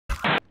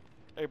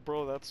Hey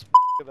bro, that's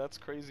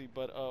crazy,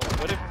 but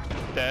what if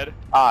dead?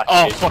 Ah,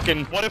 Oh, shit.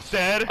 fucking. What if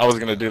dead? I was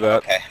gonna do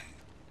that. Okay.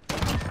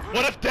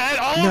 What if dead?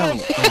 Oh!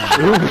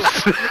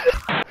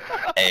 No.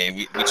 Hey,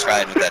 we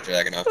tried with that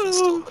Dragunov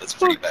pistol, but it's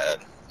pretty bad.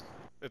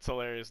 It's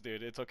hilarious,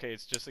 dude. It's okay.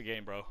 It's just a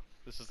game, bro.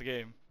 It's just a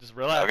game. Just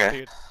relax, Okay.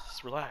 dude.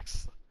 Just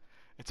relax.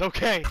 It's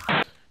okay.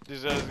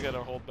 Just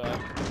gotta hold back.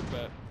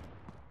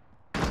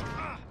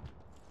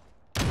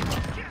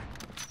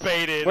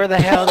 Baited. Where the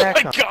hell Oh that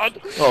my come?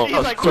 god! Oh,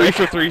 He's like, 3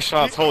 for 3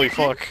 shots, holy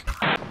fuck.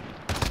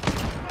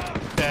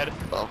 Dead.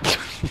 Oh,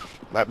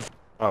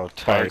 Oh, firing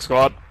tight.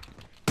 squad.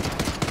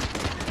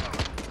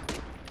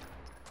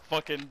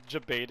 Fucking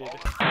jebaited.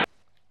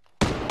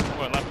 Come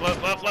on,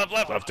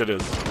 left. Left it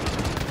is.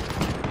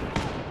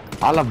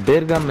 Alla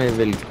verga me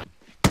väl.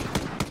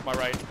 My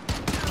right.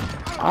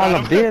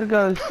 Alla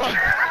verga.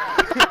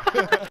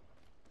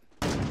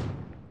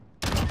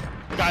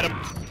 Got him.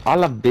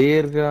 Alla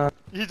verga.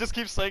 He just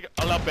keeps saying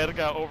 "a la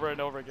verga" over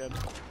and over again.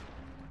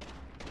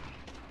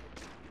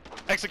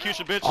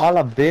 Execution, bitch.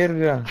 Alla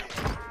verga.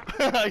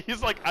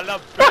 He's like "a la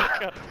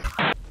verga."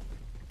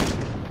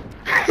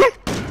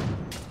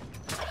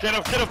 Get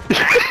him.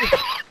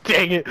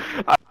 Dang it.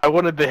 I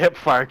wanted the hip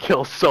fire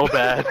kill so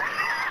bad.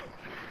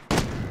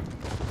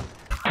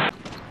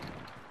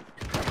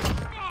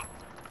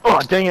 Oh,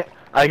 dang it.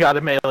 I got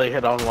a melee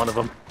hit on one of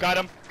them. Got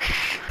him.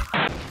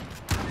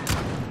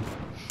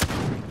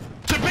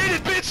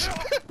 Debated, bitch!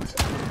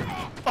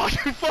 Oh,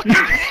 you fucking.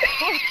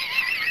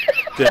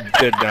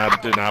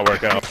 Did not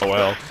work out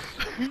well.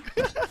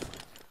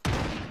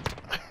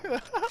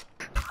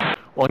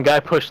 One guy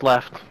pushed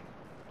left.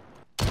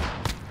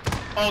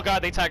 Oh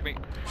god, they tagged me.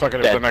 Fuck it,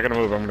 if Dead. they're not gonna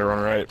move, I'm gonna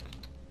run right.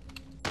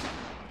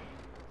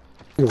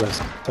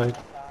 West side.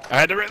 I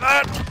had to read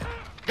that!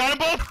 Got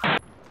them both.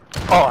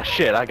 Oh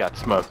shit, I got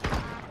smoked.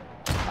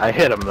 I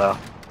hit him though.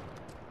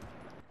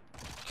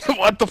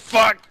 What the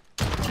fuck?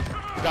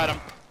 Got him.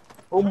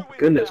 Oh my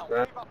goodness,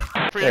 man.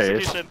 Free There he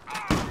is. execution.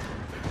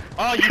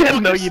 Oh, you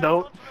fuckers. No, you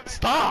don't.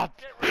 Stop!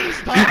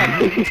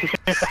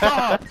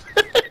 Stop!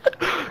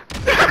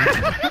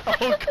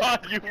 Oh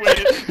god, you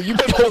win. You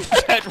both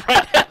said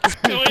right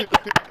next to it!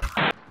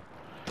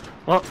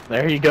 Well,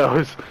 there he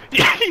goes.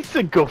 He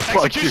said go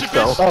fuck Execution,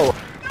 yourself. bitch.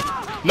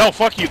 Oh, No,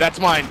 fuck you, that's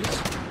mine.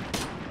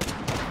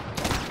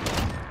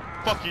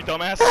 Fuck you,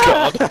 dumbass.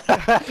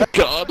 God.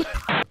 God.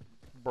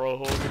 Bro,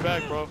 hold me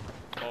back, bro.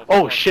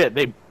 oh fuck.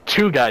 shit,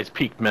 two guys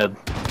peeked mid.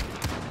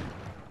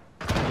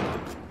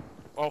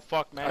 Oh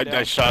fuck, man. I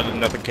down. shot and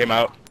nothing came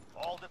out.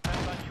 Oh,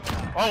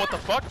 what the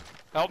fuck?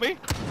 Help me?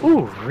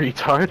 Ooh,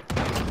 retard.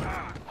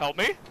 Help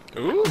me?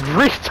 Ooh.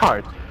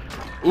 Retard.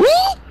 Ooh!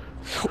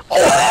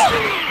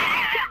 Oh!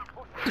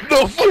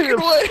 No fucking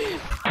way!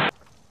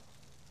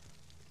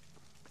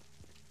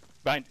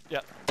 Bind.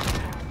 Yeah.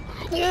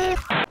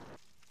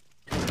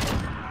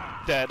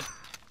 Dead.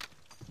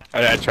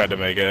 I tried to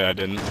make it, I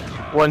didn't.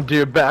 One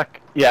dude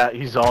back. Yeah,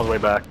 he's all the way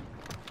back.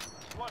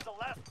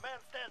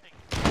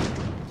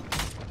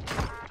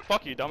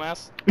 Fuck you,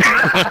 dumbass.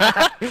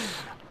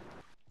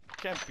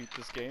 Can't beat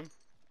this game.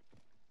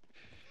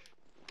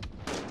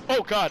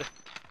 Oh god.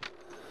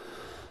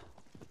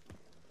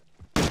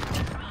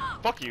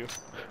 Fuck you.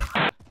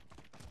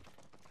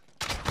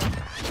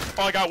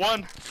 Oh, I got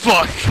one.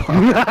 Fuck!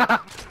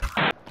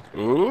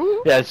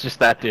 Ooh? Yeah, it's just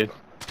that dude.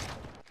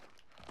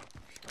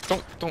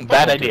 Don't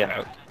Bad do idea.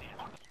 that.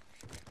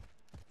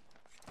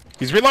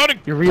 He's reloading!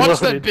 You're Punch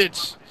that reloaded.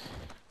 bitch!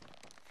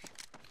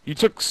 You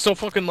took so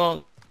fucking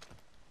long.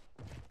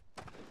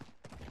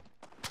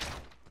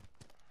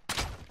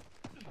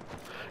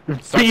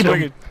 Stop Beat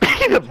swinging. him!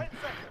 Beat him!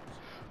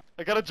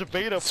 I got a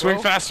jebeta, bro. Swing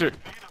faster.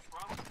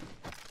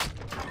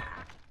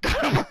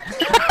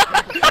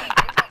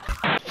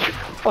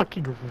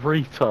 Fucking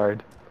retard.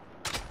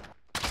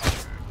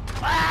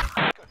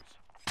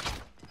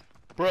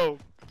 Bro,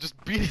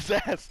 just beat his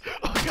ass.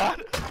 Oh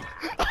god.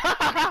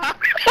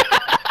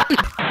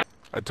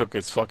 I took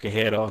his fucking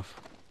head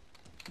off.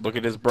 Look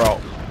at this bro.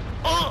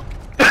 Oh.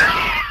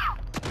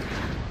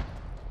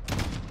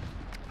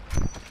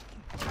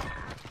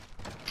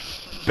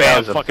 Bad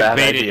was a fucking bad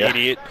baited idea.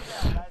 idiot.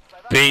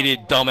 Baited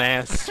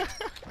dumbass.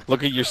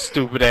 Look at your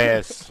stupid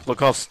ass. Look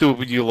how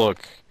stupid you look.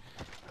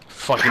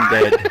 Fucking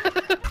dead.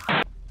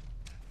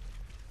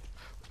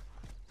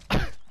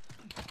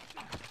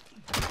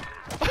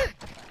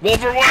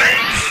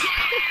 Wolverines!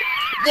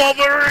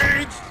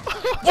 Wolverines!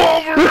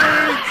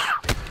 Wolverines!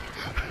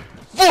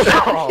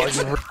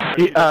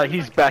 Wolverines!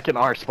 He's back in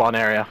our spawn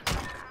area.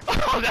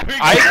 Oh, there we go.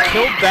 I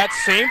killed that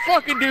same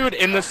fucking dude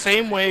in the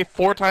same way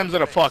 4 times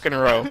in a fucking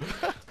row.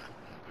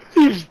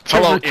 He's too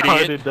Hello,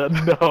 retarded idiot.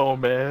 to know,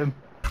 man.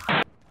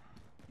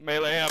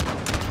 Melee him.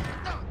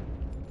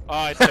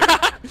 Oh, I took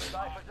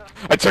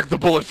I took the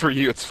bullet for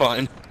you, it's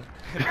fine.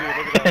 Dude,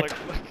 look at that.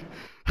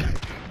 Look.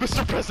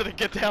 Mr. President,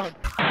 get down.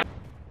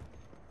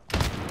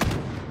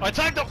 I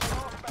tagged him.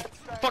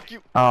 Fuck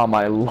you. Oh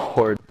my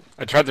lord.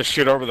 I tried to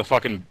shoot over the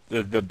fucking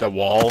the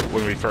wall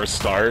when we first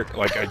start.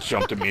 Like I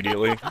jumped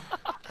immediately,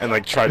 and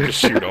like tried to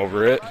shoot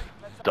over it.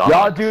 Dumb.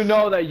 Y'all do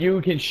know that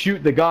you can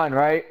shoot the gun,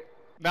 right?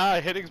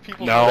 Nah, hitting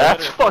people. No.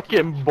 That's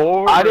fucking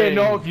boring. I didn't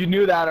know if you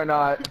knew that or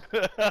not.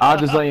 I'll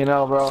just let you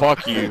know, bro.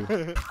 Fuck you.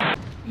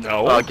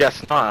 No. I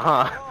guess not,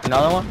 huh?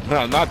 Another one? No,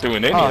 I'm not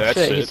doing any Oh of that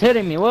shit, shit. he's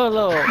hitting me. Whoa,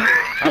 low.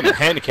 I'm a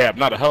handicap,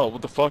 not a help.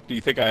 What the fuck do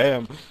you think I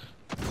am?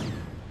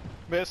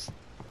 Miss.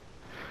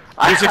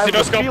 I 360 have a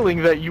no scope.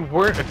 feeling that you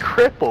weren't a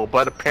cripple,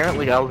 but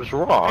apparently I was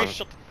wrong. Hey,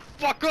 shut the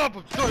fuck up!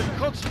 I'm trying to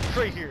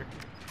concentrate here.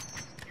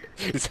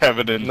 He's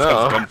having an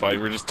No. intense gunfight.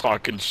 We're just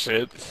talking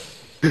shit.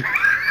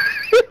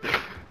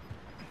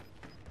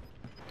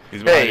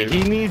 He's Hey, behind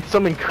he needs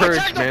some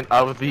encouragement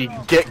of the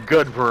get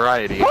good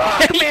variety. you.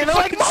 Man, I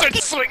like start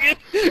swinging.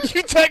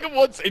 You tag him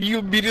once and you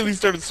immediately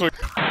started swinging.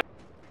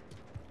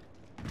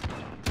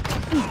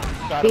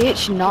 Got him.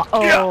 Bitch, no.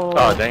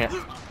 Oh, dang it.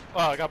 Oh,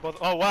 I got both.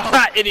 Oh, wow.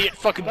 Ah, idiot,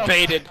 fucking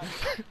baited.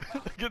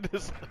 Look at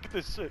this. Look at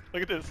this shit.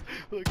 Look at this.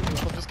 Look at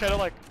this. I'm just kind of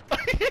like.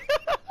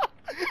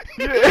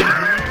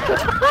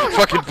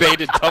 Fucking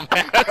baited,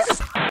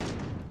 dumbass.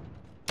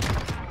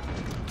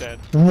 Dead.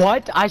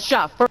 What? I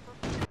shot first.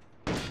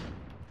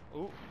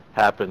 Ooh.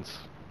 Happens.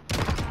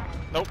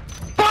 Nope.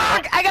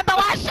 Fuck! I got the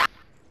last shot!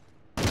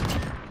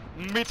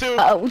 Me too.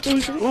 Oh,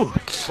 Jesus. Ooh.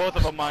 Both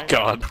of them mine.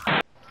 God.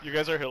 You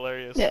guys are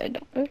hilarious. Yeah,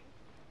 no.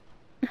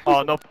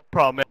 Oh, no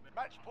problem.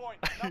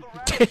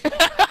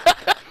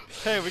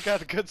 Hey, we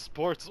got good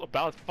sports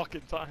about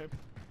fucking time.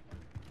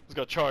 Let's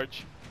go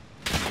charge.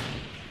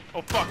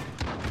 Oh fuck.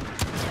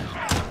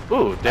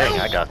 Ooh, dang,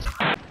 I got.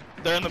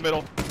 They're in the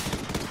middle.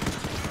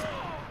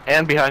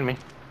 And behind me.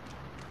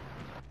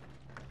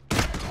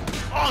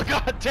 Oh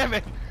god damn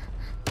it.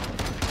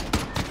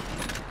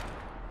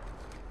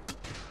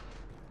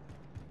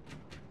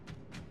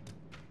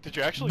 Did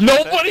you actually?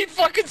 Nobody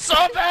fucking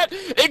saw that!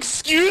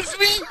 Excuse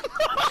me?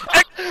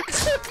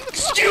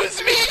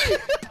 Excuse me?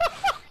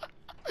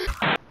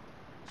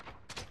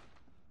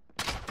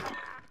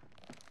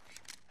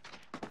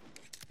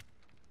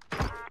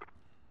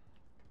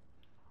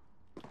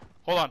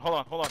 Hold on, hold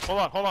on, hold on, hold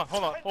on, hold on,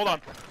 hold on, hold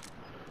on.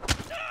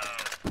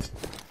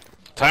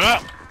 Time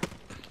out.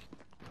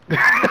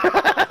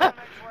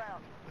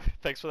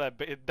 Thanks for that.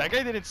 That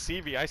guy didn't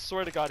see me. I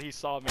swear to God, he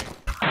saw me.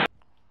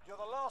 You're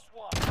the last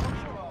one.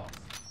 Watch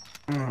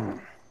your ass.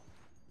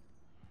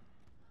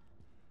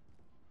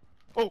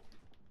 Oh,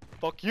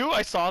 fuck you!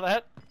 I saw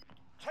that.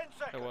 10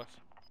 seconds. was.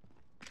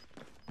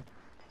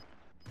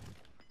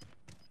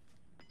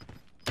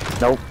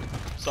 Nope.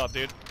 What's up,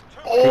 dude?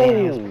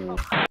 Oh!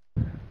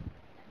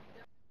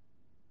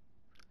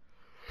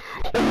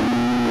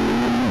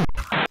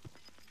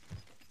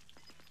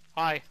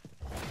 Hi.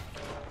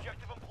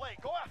 Objective in play.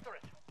 Go after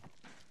it.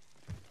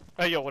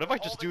 Hey, yo, what if I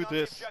just do Holding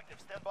on to this? objective.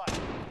 Stand by.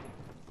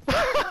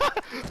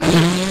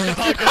 It's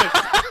all good.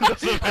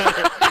 Doesn't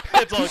matter.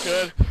 It's all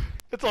good.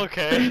 It's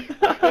okay.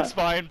 It's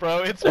fine, bro.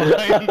 It's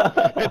fine.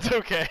 It's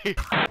okay.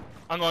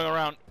 I'm going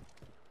around.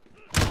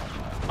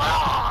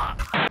 Ah!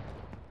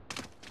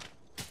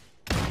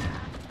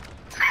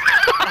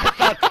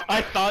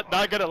 I thought,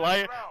 not gonna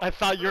lie, I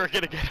thought you were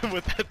gonna get him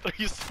with that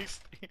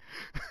 360.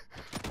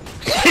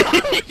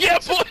 Yeah,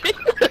 boy!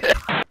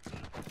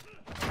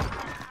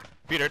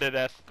 Beat her to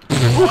death.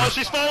 Oh,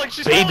 she's falling,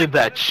 she's falling! Baited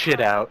that shit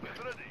out.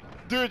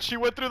 Dude, she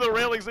went through the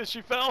railings and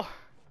she fell.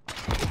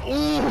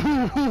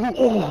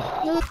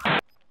 Oh.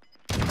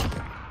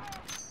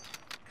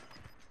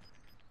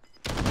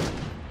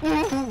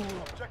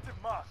 Objective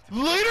marked.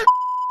 Later!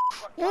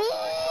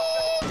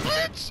 Oh,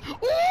 bitch!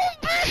 Oh,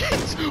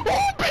 bitch!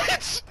 Oh,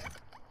 bitch!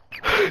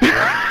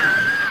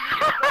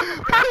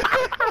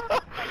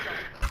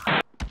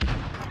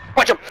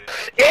 Watch him!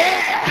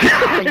 Yeah!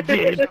 I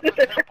did. Keep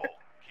it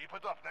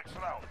up. Next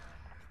round.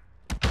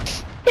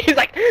 He's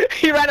like,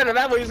 he ran out of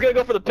ammo, he was gonna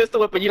go for the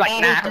pistol whip, but you're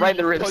like, nah, dude, right in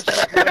the ribs.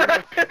 punch me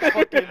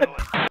right in the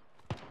fucking-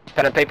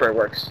 Pen and paper, it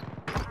works.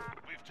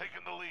 We've taken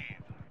the lead.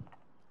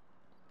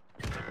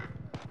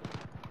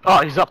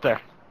 Oh, he's up there.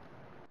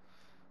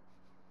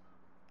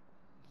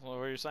 Well,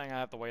 were you saying I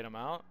have to wait him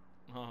out?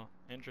 Oh,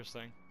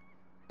 interesting.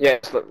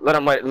 Yes, let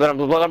him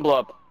blow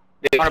up.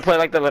 If you wanna play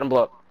like that, let him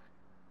blow up.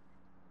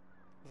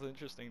 That's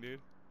interesting, dude.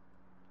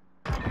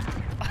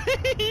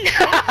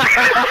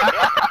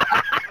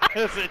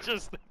 That's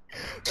interesting.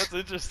 That's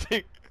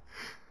interesting.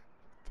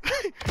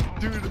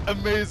 Dude,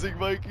 amazing,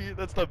 Mikey.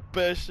 That's the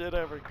best shit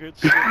ever. Good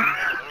shit.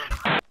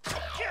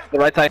 The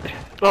right side.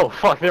 Oh,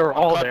 fuck, they were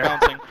all Cod there.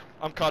 bouncing.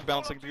 I'm cod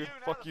bouncing, dude.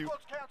 Fuck you.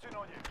 Squad's counting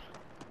on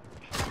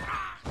you.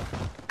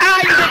 Ah,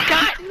 you got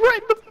got right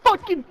in the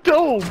fucking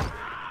dome!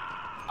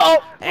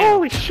 Oh,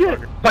 holy shit!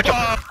 Watch him.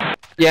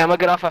 Yeah, I'm gonna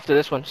get off after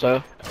this one,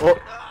 so. Well,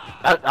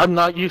 I'm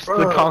not used to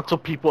the console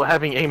people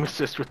having aim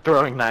assist with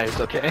throwing knives,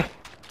 okay?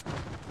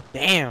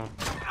 Damn.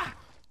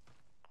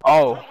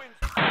 Oh.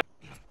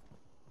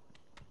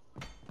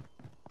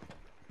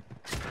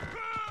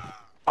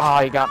 Oh,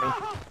 you got me.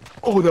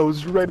 Oh, that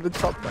was right at the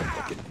top of my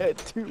fucking head,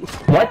 too.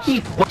 What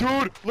the?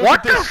 Dude, look What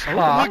at this. the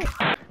fuck?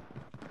 Look.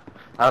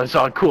 I was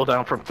on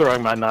cooldown from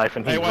throwing my knife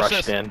and he Hey, watch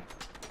rushed this. in.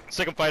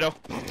 Sick him, Fido.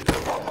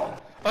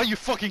 Oh, you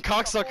fucking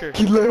cocksucker.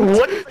 He left.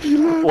 What?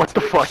 What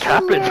the fuck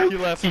happened? He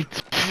left. He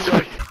He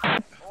left.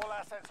 All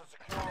assets are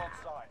secure on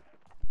site.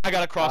 I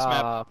got a cross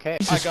map. Okay. I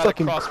Jesus got a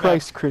fucking cross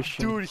Christ, map.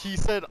 Christian. Dude, he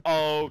said,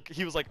 oh,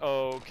 he was like,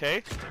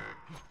 okay.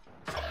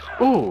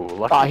 Ooh,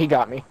 lucky. Ah, he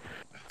got me.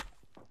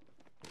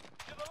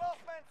 You're the last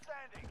man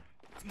standing.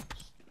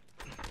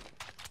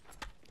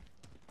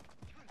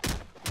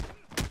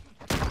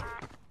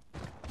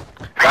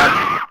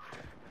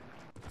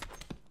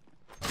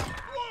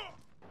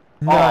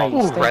 Nice.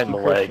 Ooh, thank right in you,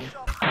 the leg. Christian.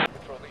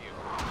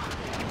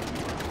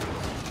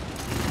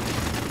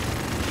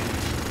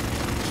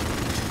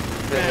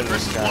 Man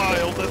versus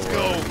Wild, let's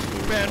go.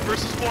 Man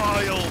versus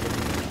Wild.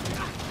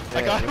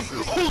 I got him.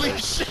 Holy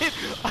shit!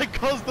 I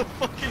caused the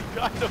fucking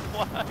guy to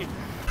fly.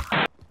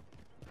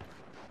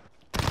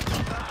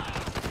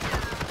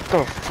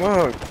 The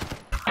fuck?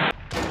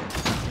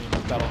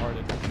 Battle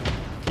hearted.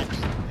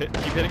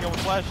 Keep hitting him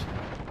with flash.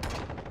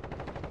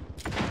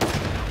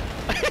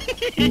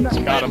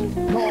 Got him.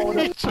 No,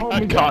 that's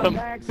I got him.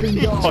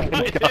 He tried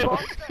it.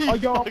 He I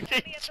got him.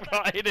 fucking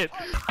tried it.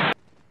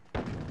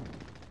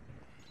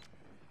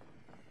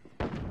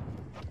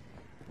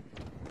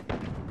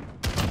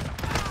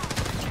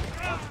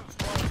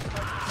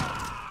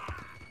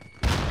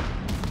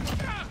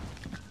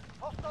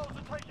 Hostiles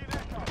are taking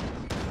Echo.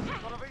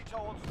 Got a veto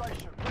on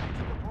station, ready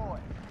to deploy.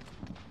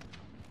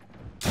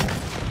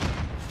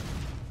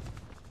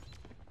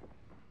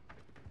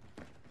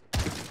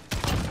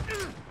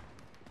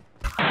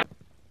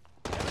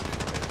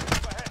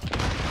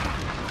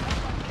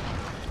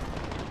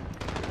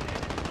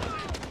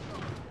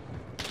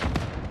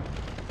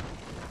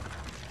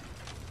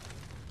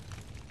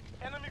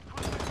 Enemy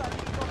cruiser